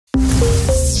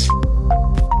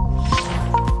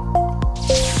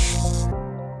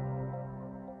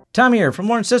Tom here from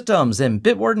Lawrence Systems, and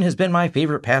Bitwarden has been my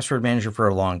favorite password manager for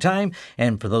a long time.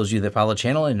 And for those of you that follow the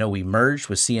channel and know we merged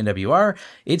with CNWR,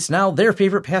 it's now their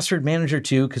favorite password manager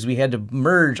too, because we had to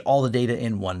merge all the data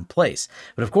in one place.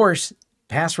 But of course,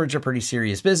 passwords are pretty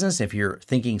serious business. If you're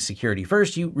thinking security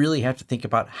first, you really have to think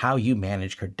about how you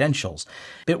manage credentials.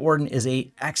 Bitwarden is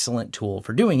an excellent tool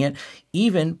for doing it,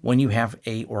 even when you have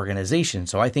an organization.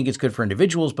 So I think it's good for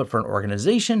individuals, but for an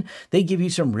organization, they give you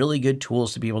some really good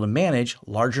tools to be able to manage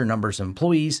larger numbers of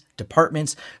employees,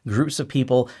 departments, groups of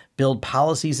people, build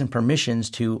policies and permissions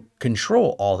to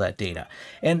control all that data.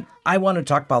 And I want to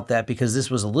talk about that because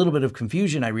this was a little bit of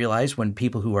confusion. I realized when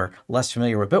people who are less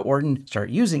familiar with Bitwarden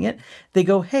start using it, they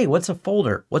go, hey, what's a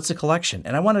folder? What's a collection?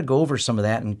 And I want to go over some of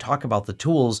that and talk about the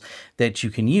tools that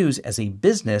you can use as a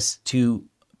business to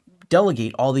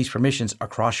delegate all these permissions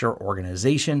across your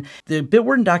organization. The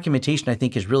Bitwarden documentation I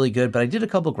think is really good, but I did a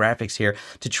couple graphics here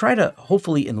to try to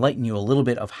hopefully enlighten you a little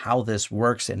bit of how this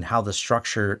works and how the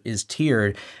structure is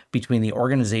tiered between the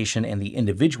organization and the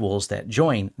individuals that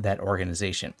join that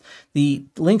organization. The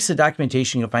links to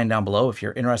documentation you'll find down below if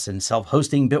you're interested in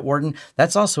self-hosting Bitwarden.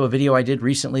 That's also a video I did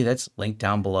recently that's linked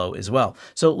down below as well.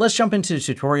 So let's jump into the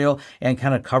tutorial and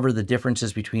kind of cover the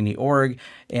differences between the org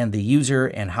and the user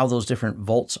and how those different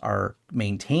vaults are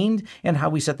maintained and how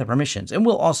we set the permissions. And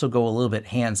we'll also go a little bit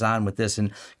hands-on with this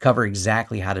and cover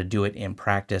exactly how to do it in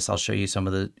practice. I'll show you some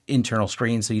of the internal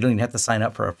screens so you don't even have to sign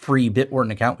up for a free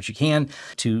Bitwarden account, which you can,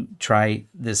 to try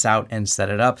this out and set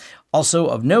it up. Also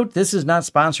of note, this is not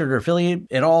sponsored or affiliated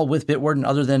at all with Bitwarden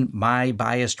other than my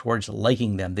bias towards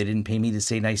liking them. They didn't pay me to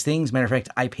say nice things. Matter of fact,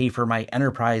 I pay for my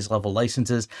enterprise level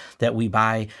licenses that we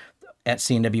buy at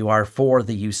CNWR for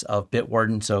the use of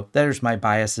Bitwarden. So there's my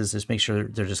biases. Just make sure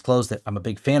they're disclosed that I'm a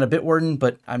big fan of Bitwarden,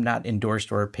 but I'm not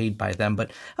endorsed or paid by them.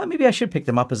 But maybe I should pick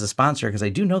them up as a sponsor because I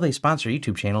do know they sponsor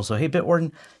YouTube channels. So hey,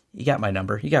 Bitwarden, you got my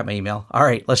number, you got my email. All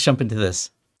right, let's jump into this.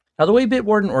 Now, the way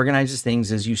Bitwarden organizes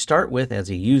things is you start with,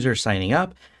 as a user signing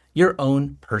up, your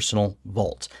own personal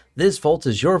vault. This vault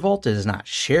is your vault. It is not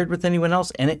shared with anyone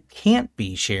else, and it can't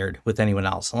be shared with anyone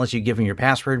else unless you give them your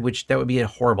password, which that would be a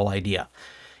horrible idea.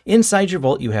 Inside your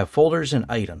vault, you have folders and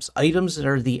items. Items that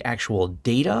are the actual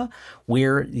data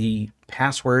where the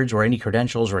passwords or any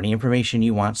credentials or any information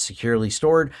you want securely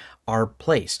stored are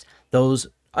placed. Those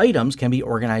items can be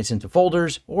organized into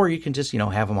folders, or you can just,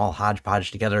 have them all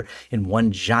hodgepodge together in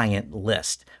one giant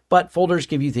list. But folders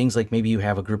give you things like maybe you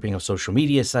have a grouping of social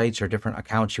media sites or different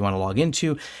accounts you want to log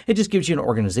into. It just gives you an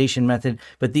organization method,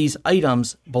 but these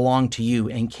items belong to you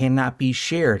and cannot be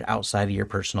shared outside of your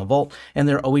personal vault. And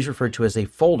they're always referred to as a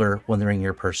folder when they're in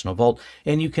your personal vault.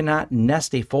 And you cannot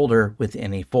nest a folder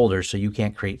within a folder. So you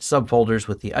can't create subfolders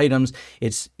with the items.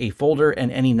 It's a folder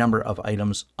and any number of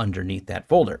items underneath that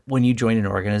folder. When you join an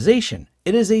organization,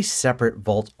 it is a separate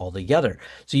vault altogether.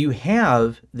 So you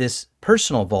have this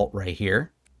personal vault right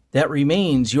here that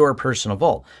remains your personal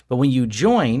vault. But when you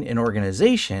join an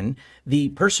organization, the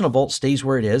personal vault stays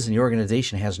where it is and the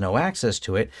organization has no access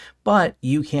to it, but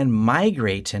you can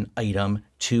migrate an item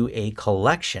to a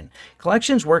collection.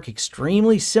 Collections work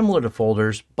extremely similar to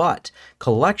folders, but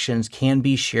collections can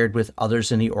be shared with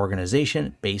others in the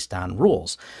organization based on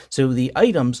rules. So the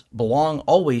items belong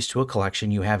always to a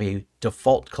collection. You have a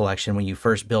default collection when you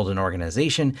first build an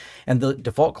organization, and the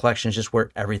default collection is just where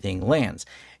everything lands.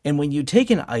 And when you take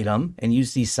an item and you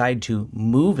decide to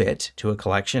move it to a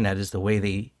collection, that is the way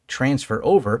they transfer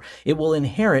over, it will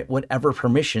inherit whatever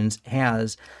permissions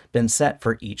has been set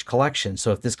for each collection.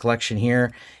 So if this collection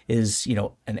here is,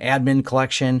 an admin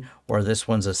collection, or this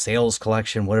one's a sales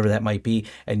collection, whatever that might be,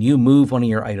 and you move one of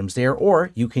your items there,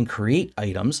 or you can create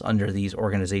items under these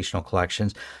organizational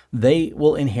collections, they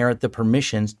will inherit the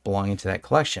permissions belonging to that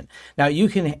collection. Now you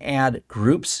can add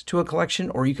groups to a collection,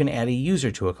 or you can add a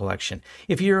user to a collection.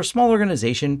 If you're a small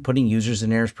organization, putting users in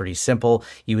there is pretty simple.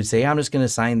 You would say, I'm just going to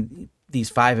assign these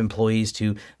 5 employees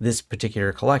to this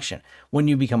particular collection. When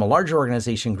you become a larger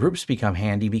organization, groups become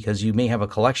handy because you may have a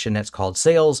collection that's called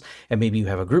sales, and maybe you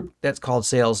have a group that's called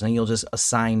sales, and you'll just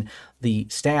assign the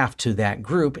staff to that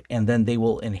group, and then they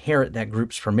will inherit that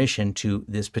group's permission to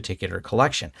this particular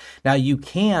collection. Now you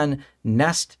can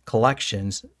nest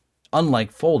collections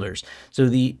unlike folders. So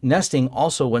the nesting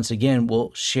also, once again,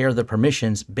 will share the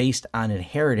permissions based on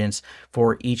inheritance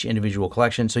for each individual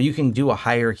collection. So you can do a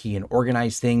hierarchy and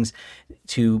organize things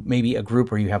to maybe a group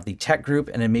where you have the tech group,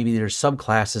 and then maybe there's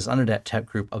subclasses under that tech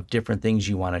group of different things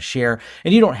you want to share.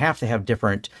 And you don't have to have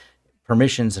different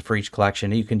permissions for each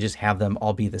collection. You can just have them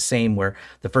all be the same, where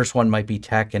the first one might be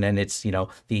tech, and then it's,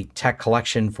 the tech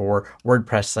collection for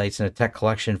WordPress sites and a tech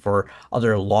collection for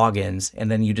other logins. And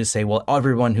then you just say, well,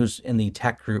 everyone who's in the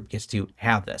tech group gets to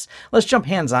have this. Let's jump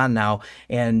hands-on now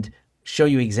and show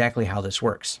you exactly how this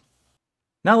works.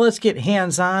 Now let's get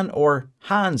hands-on, or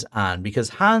Hans on, because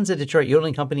Hans at Detroit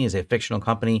Yodeling Company is a fictional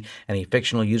company and a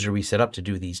fictional user we set up to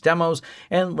do these demos.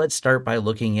 And let's start by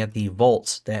looking at the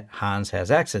vaults that Hans has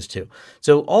access to.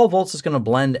 So all vaults is going to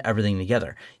blend everything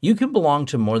together. You can belong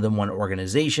to more than one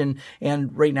organization,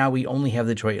 and right now we only have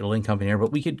the Detroit Yodeling Company here,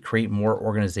 but we could create more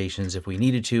organizations if we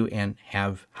needed to and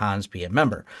have Hans be a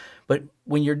member. But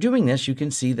when you're doing this, you can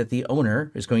see that the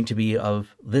owner is going to be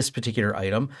of this particular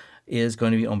item is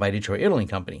going to be owned by Detroit Yodeling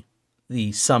Company.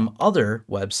 The some other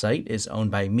website is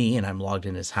owned by me, and I'm logged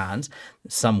in as Hans.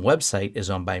 Some website is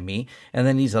owned by me, and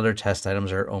then these other test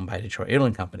items are owned by Detroit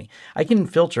Yodeling Company. I can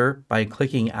filter by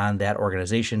clicking on that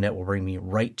organization. That will bring me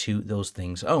right to those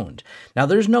things owned. Now,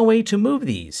 there's no way to move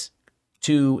these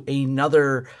to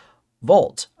another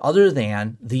vault other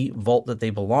than the vault that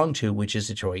they belong to, which is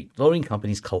Detroit Yodeling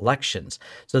Company's collections.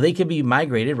 So they can be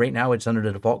migrated. Right now it's under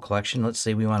the default collection. Let's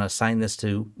say we want to assign this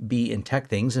to be in tech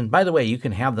things. And by the way, you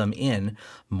can have them in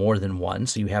more than one.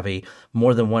 So you have a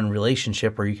more than one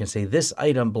relationship where you can say this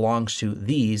item belongs to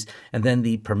these, and then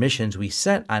the permissions we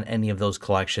set on any of those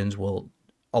collections will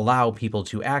allow people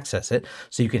to access it.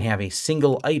 So you can have a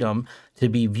single item to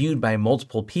be viewed by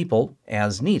multiple people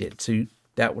as needed. So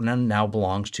that one now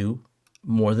belongs to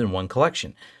more than one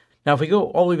collection. Now, if we go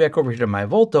all the way back over here to my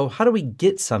vault, though, how do we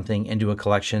get something into a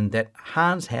collection that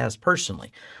Hans has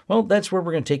personally? Well, that's where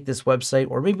we're going to take this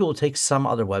website, or maybe we'll take some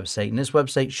other website, and this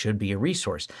website should be a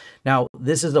resource. Now,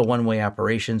 this is a one-way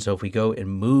operation, so if we go and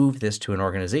move this to an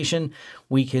organization,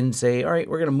 we can say, all right,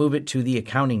 we're going to move it to the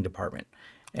accounting department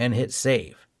and hit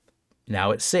save.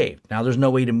 Now it's saved. Now there's no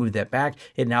way to move that back.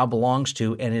 It now belongs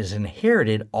to and has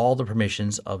inherited all the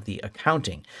permissions of the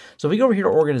accounting. So if we go over here to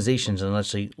organizations and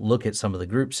let's look at some of the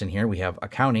groups in here, we have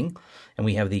accounting, and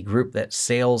we have the group that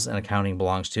sales and accounting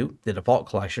belongs to, the default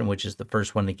collection, which is the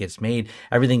first one that gets made.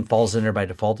 Everything falls in there by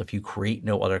default if you create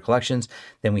no other collections.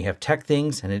 Then we have tech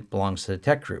things, and it belongs to the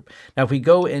tech group. Now if we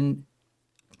go and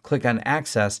click on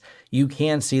access, you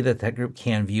can see that that group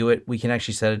can view it. We can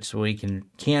actually set it so we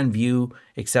can view,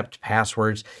 accept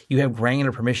passwords. You have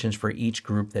granular permissions for each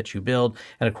group that you build.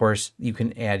 And of course, you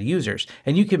can add users,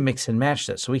 and you can mix and match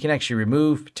this. So we can actually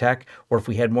remove tech, or if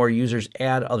we had more users,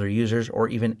 add other users, or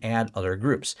even add other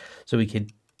groups. So we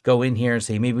could go in here and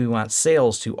say, maybe we want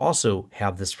sales to also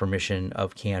have this permission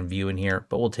of can view in here,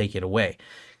 but we'll take it away.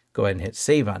 Go ahead and hit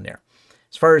save on there.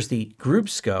 As far as the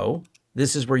groups go,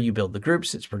 this is where you build the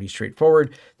groups. It's pretty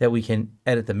straightforward that we can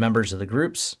edit the members of the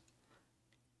groups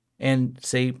and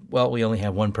say, well, we only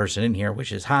have one person in here,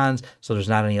 which is Hans, so there's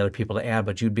not any other people to add,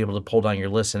 but you'd be able to pull down your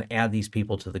list and add these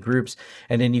people to the groups.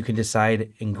 And then you can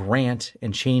decide and grant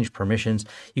and change permissions.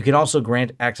 You can also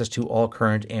grant access to all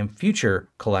current and future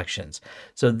collections.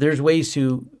 So there's ways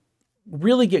to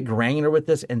really get granular with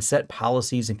this and set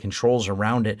policies and controls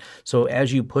around it. So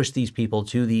as you push these people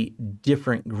to the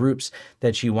different groups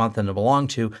that you want them to belong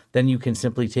to, then you can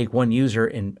simply take one user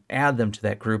and add them to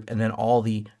that group, and then all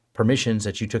the permissions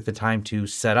that you took the time to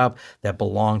set up that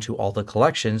belong to all the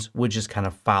collections would just kind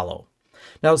of follow.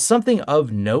 Now, something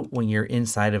of note when you're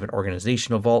inside of an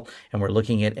organizational vault and we're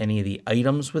looking at any of the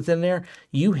items within there,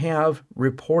 you have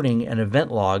reporting and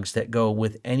event logs that go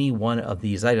with any one of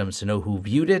these items to know who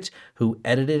viewed it, who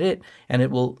edited it, and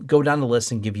it will go down the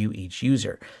list and give you each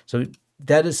user. So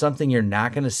that is something you're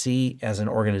not going to see as an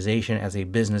organization, as a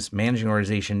business managing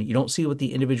organization. You don't see what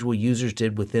the individual users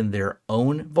did within their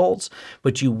own vaults,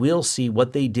 but you will see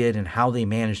what they did and how they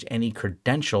managed any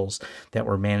credentials that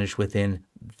were managed within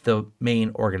the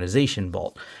main organization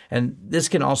vault. And this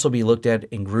can also be looked at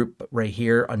in group right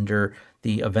here under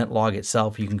the event log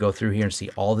itself. You can go through here and see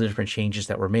all the different changes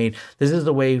that were made. This is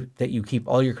the way that you keep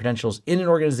all your credentials in an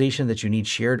organization that you need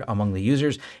shared among the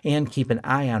users, and keep an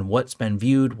eye on what's been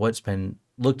viewed, what's been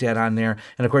looked at on there.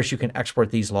 And of course, you can export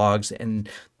these logs and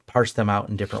parse them out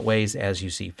in different ways as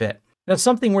you see fit. Now,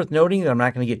 something worth noting that I'm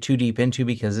not going to get too deep into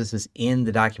because this is in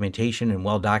the documentation and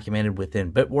well documented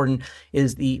within Bitwarden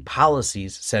is the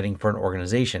policies setting for an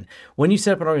organization. When you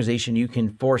set up an organization, you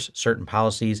can force certain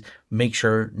policies, make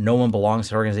sure no one belongs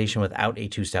to the organization without a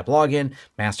two-step login,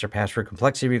 master password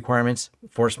complexity requirements,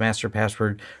 force master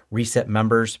password, reset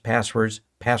members' passwords,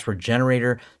 password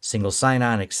generator, single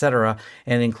sign-on, etc.,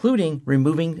 and including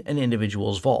removing an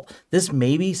individual's vault. This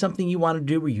may be something you want to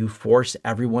do where you force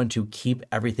everyone to keep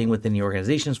everything within the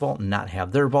organization's vault and not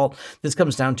have their vault. This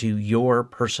comes down to your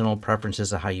personal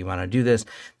preferences of how you want to do this.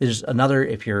 There's another,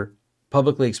 if you're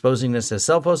publicly exposing this as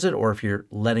self-hosted or if you're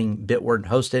letting Bitwarden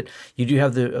host it, you do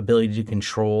have the ability to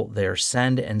control their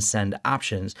send and send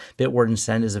options. Bitwarden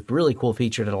Send is a really cool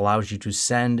feature that allows you to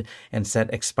send and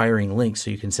set expiring links.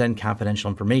 So you can send confidential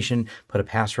information, put a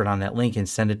password on that link and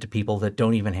send it to people that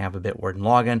don't even have a Bitwarden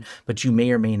login, but you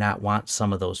may or may not want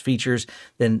some of those features.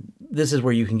 Then this is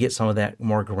where you can get some of that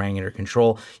more granular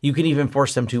control. You can even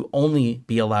force them to only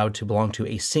be allowed to belong to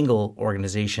a single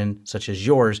organization such as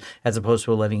yours, as opposed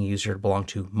to letting a user belong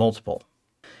to multiple.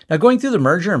 Now, going through the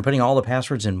merger and putting all the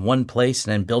passwords in one place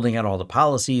and then building out all the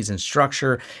policies and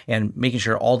structure and making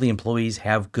sure all the employees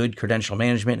have good credential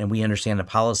management and we understand the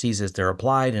policies as they're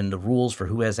applied and the rules for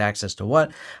who has access to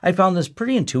what, I found this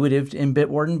pretty intuitive in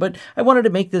Bitwarden, but I wanted to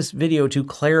make this video to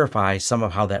clarify some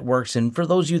of how that works. And for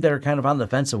those of you that are kind of on the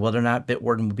fence of whether or not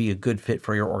Bitwarden would be a good fit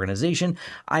for your organization,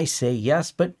 I say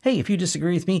yes. But hey, if you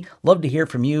disagree with me, love to hear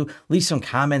from you. Leave some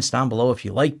comments down below if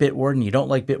you like Bitwarden, you don't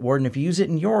like Bitwarden, if you use it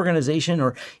in your organization,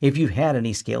 or if you've had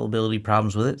any scalability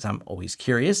problems with it. So I'm always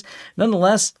curious.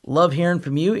 Nonetheless, love hearing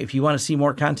from you. If you want to see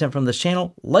more content from this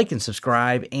channel, like and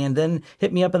subscribe, and then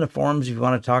hit me up in the forums if you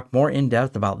want to talk more in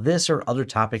depth about this or other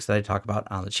topics that I talk about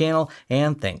on the channel.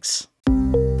 And thanks.